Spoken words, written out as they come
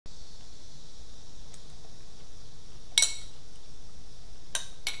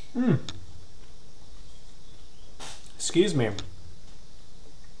Excuse me.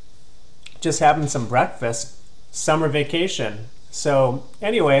 Just having some breakfast. Summer vacation. So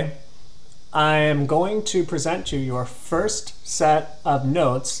anyway, I am going to present you your first set of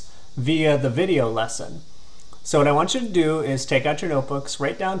notes via the video lesson. So what I want you to do is take out your notebooks,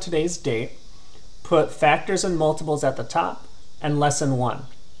 write down today's date, put factors and multiples at the top, and lesson 1.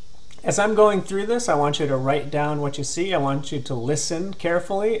 As I'm going through this, I want you to write down what you see. I want you to listen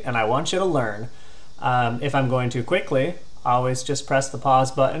carefully, and I want you to learn. If I'm going too quickly, always just press the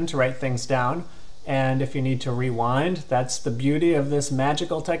pause button to write things down. And if you need to rewind, that's the beauty of this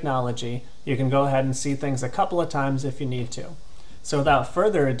magical technology. You can go ahead and see things a couple of times if you need to. So without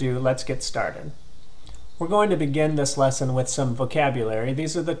further ado, let's get started. We're going to begin this lesson with some vocabulary.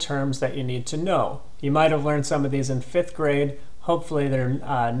 These are the terms that you need to know. You might have learned some of these in 5th grade. Hopefully they're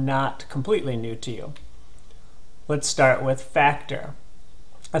not completely new to you. Let's start with factor.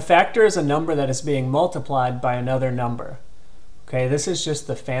 A factor is a number that is being multiplied by another number. Okay, this is just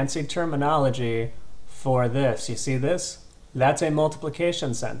the fancy terminology for this. You see this? That's a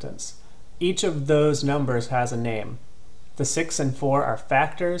multiplication sentence. Each of those numbers has a name. The 6 and 4 are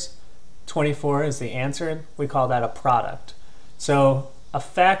factors. 24 is the answer. We call that a product. So a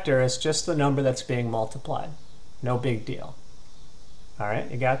factor is just the number that's being multiplied. No big deal. All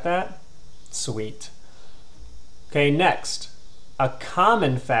right, you got that? Sweet. Okay, next. A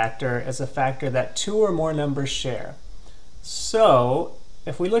common factor is a factor that 2 or more numbers share. So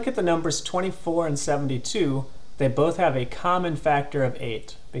if we look at the numbers 24 and 72, they both have a common factor of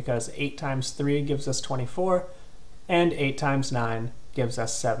 8 because 8 times 3 gives us 24 and 8 times 9 gives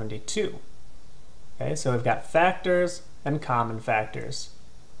us 72. Okay, so we've got factors and common factors.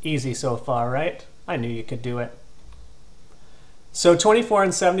 Easy so far, right? I knew you could do it. So 24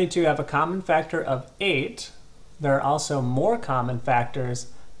 and 72 have a common factor of 8. There are also more common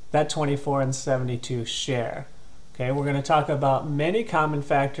factors that 24 and 72 share. Okay, we're going to talk about many common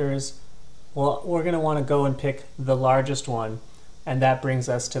factors. Well, we're going to want to go and pick the largest one, and that brings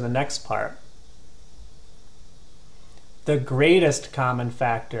us to the next part. The greatest common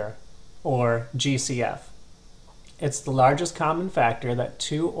factor, or GCF. It's the largest common factor that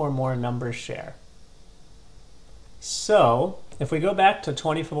 2 or more numbers share. So, if we go back to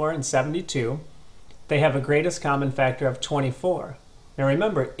 24 and 72, they have a greatest common factor of 24. Now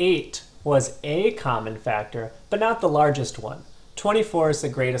remember, 8 was a common factor, but not the largest one. 24 is the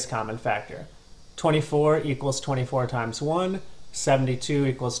greatest common factor. 24 equals 24 times 1. 72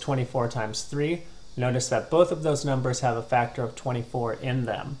 equals 24 times 3. Notice that both of those numbers have a factor of 24 in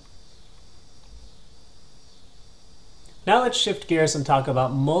them. Now let's shift gears and talk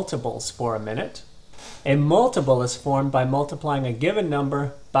about multiples for a minute. A multiple is formed by multiplying a given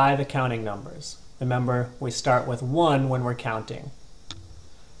number by the counting numbers. Remember, we start with 1 when we're counting.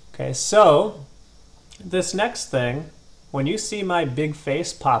 Okay, so this next thing, when you see my big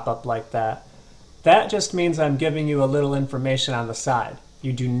face pop up like that, that just means I'm giving you a little information on the side.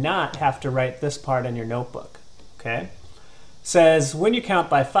 You do not have to write this part in your notebook. Okay? Says when you count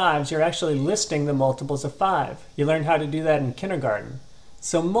by 5s, you're actually listing the multiples of 5. You learned how to do that in kindergarten.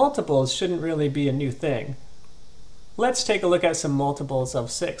 So multiples shouldn't really be a new thing. Let's take a look at some multiples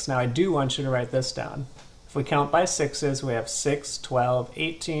of 6. Now I do want you to write this down. If we count by 6s, we have 6, 12,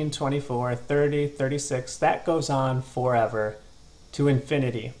 18, 24, 30, 36. That goes on forever to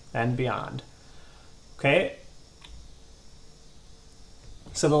infinity and beyond. Okay?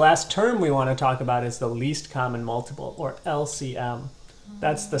 So the last term we want to talk about is the least common multiple, or LCM.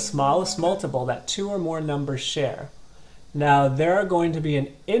 That's the smallest multiple that 2 or more numbers share. Now, there are going to be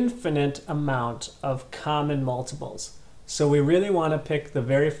an infinite amount of common multiples. So we really want to pick the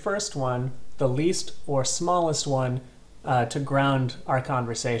very first one, the least or smallest one, to ground our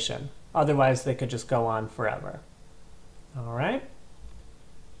conversation. Otherwise, they could just go on forever. All right?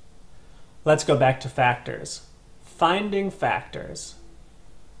 Let's go back to factors. Finding factors.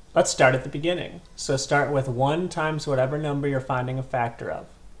 Let's start at the beginning. So start with 1 times whatever number you're finding a factor of.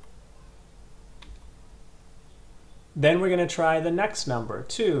 Then we're going to try the next number,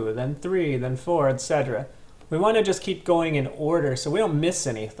 2, then 3, then 4, etc. We want to just keep going in order so we don't miss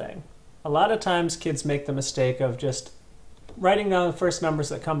anything. A lot of times kids make the mistake of just writing down the first numbers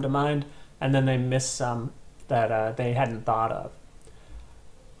that come to mind, and then they miss some that they hadn't thought of.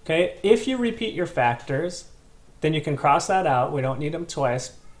 Okay, if you repeat your factors, then you can cross that out. We don't need them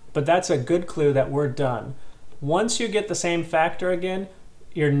twice. But that's a good clue that we're done. Once you get the same factor again,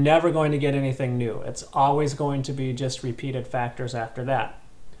 you're never going to get anything new. It's always going to be just repeated factors after that.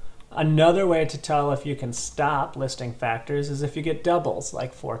 Another way to tell if you can stop listing factors is if you get doubles,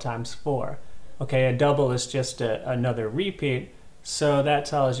 like 4 times 4. Okay, a double is just another repeat. So that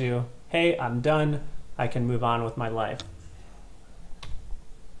tells you, hey, I'm done. I can move on with my life.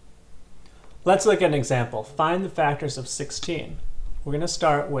 Let's look at an example. Find the factors of 16. We're going to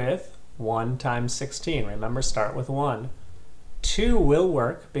start with 1 times 16. Remember, start with 1. 2 will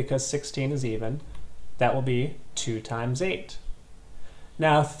work because 16 is even. That will be 2 times 8.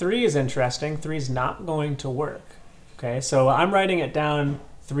 Now 3 is interesting. 3 is not going to work. Okay, so I'm writing it down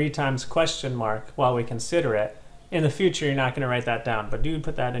 3 times question mark while we consider it. In the future, you're not going to write that down, but do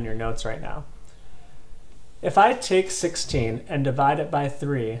put that in your notes right now. If I take 16 and divide it by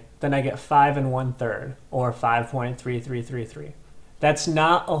 3, then I get 5 1/3, or 5.3333. That's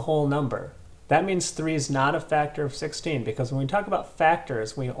not a whole number. That means 3 is not a factor of 16, because when we talk about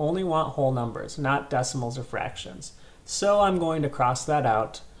factors, we only want whole numbers, not decimals or fractions. So I'm going to cross that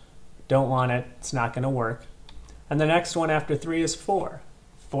out. Don't want it. It's not going to work. And the next one after 3 is 4.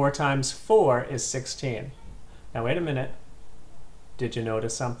 4 times 4 is 16. Now wait a minute. Did you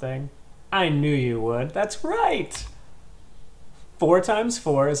notice something? I knew you would. That's right! 4 times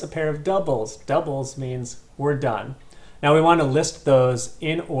 4 is a pair of doubles. Doubles means we're done. Now we want to list those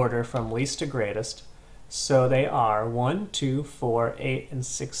in order from least to greatest. So they are 1, 2, 4, 8, and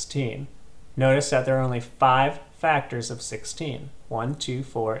 16. Notice that there are only 5 factors of 16. 1, 2,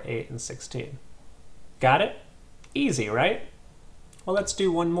 4, 8, and 16. Got it? Easy, right? Well, let's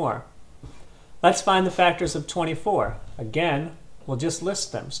do one more. Let's find the factors of 24. Again, we'll just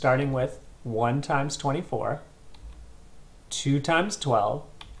list them, starting with 1 times 24, 2 times 12,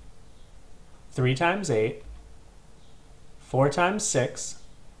 3 times 8, 4 times 6.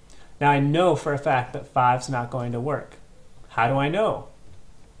 Now I know for a fact that 5's not going to work. How do I know?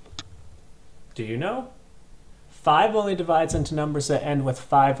 Do you know? 5 only divides into numbers that end with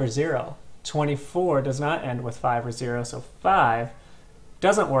 5 or 0. 24 does not end with 5 or 0, so 5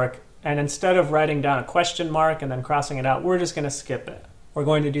 doesn't work. And instead of writing down a question mark and then crossing it out, we're just going to skip it. We're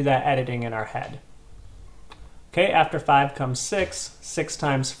going to do that editing in our head. Okay, after 5 comes 6. 6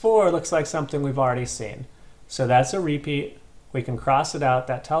 times 4 looks like something we've already seen. So that's a repeat. We can cross it out.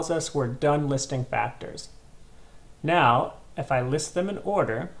 That tells us we're done listing factors. Now, if I list them in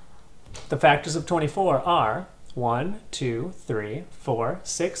order, the factors of 24 are 1, 2, 3, 4,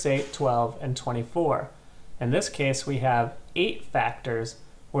 6, 8, 12, and 24. In this case, we have 8 factors,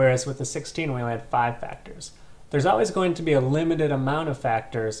 whereas with the 16, we only had 5 factors. There's always going to be a limited amount of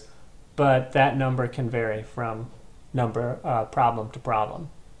factors, but that number can vary from problem to problem.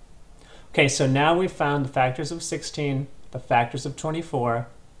 Okay, so now we've found the factors of 16, the factors of 24.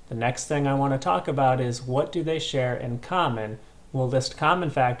 The next thing I want to talk about is what do they share in common. We'll list common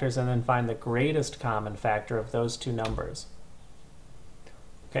factors and then find the greatest common factor of those two numbers.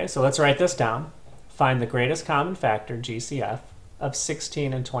 Okay, so let's write this down. Find the greatest common factor, GCF, of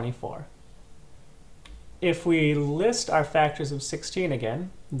 16 and 24. If we list our factors of 16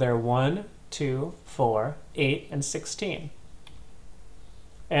 again, they're 1, 2, 4, 8, and 16.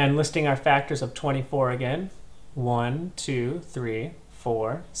 And listing our factors of 24 again, 1, 2, 3,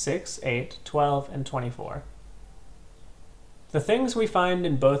 4, 6, 8, 12, and 24. The things we find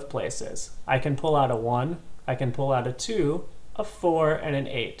in both places, I can pull out a 1, I can pull out a 2, a 4, and an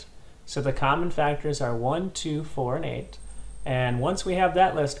 8. So the common factors are 1, 2, 4, and 8. And once we have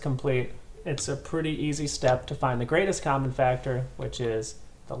that list complete, it's a pretty easy step to find the greatest common factor, which is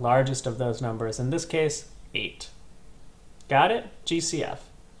the largest of those numbers, in this case, 8. Got it? GCF.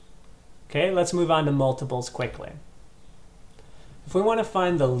 Okay, let's move on to multiples quickly. If we want to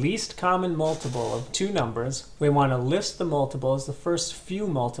find the least common multiple of two numbers, we want to list the multiples, the first few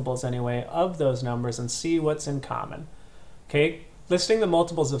multiples anyway, of those numbers and see what's in common. Okay, listing the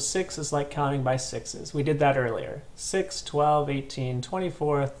multiples of 6 is like counting by 6s. We did that earlier. 6, 12, 18,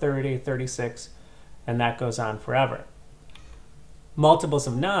 24, 30, 36, and that goes on forever. Multiples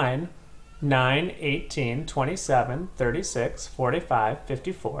of 9, 9, 18, 27, 36, 45,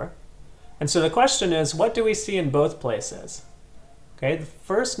 54. And so the question is, what do we see in both places? Okay, the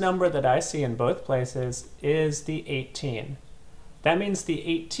first number that I see in both places is the 18. That means the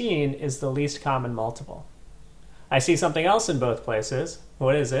 18 is the least common multiple. I see something else in both places.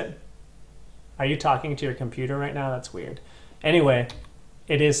 What is it? Are you talking to your computer right now? That's weird. Anyway,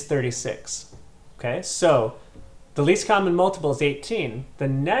 it is 36. Okay, so the least common multiple is 18. The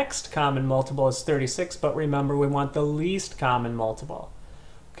next common multiple is 36, but remember we want the least common multiple.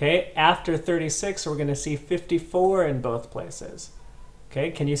 Okay, after 36, we're going to see 54 in both places.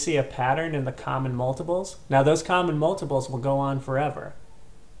 Okay, can you see a pattern in the common multiples? Now those common multiples will go on forever.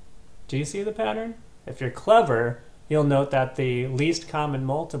 Do you see the pattern? If you're clever, you'll note that the least common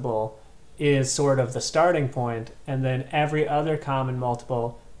multiple is sort of the starting point, and then every other common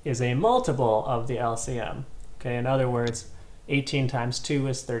multiple is a multiple of the LCM. Okay, in other words, 18 times 2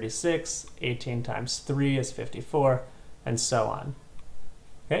 is 36, 18 times 3 is 54, and so on.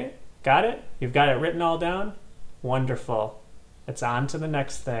 Okay, got it? You've got it written all down? Wonderful. It's on to the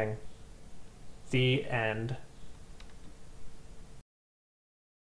next thing. The end.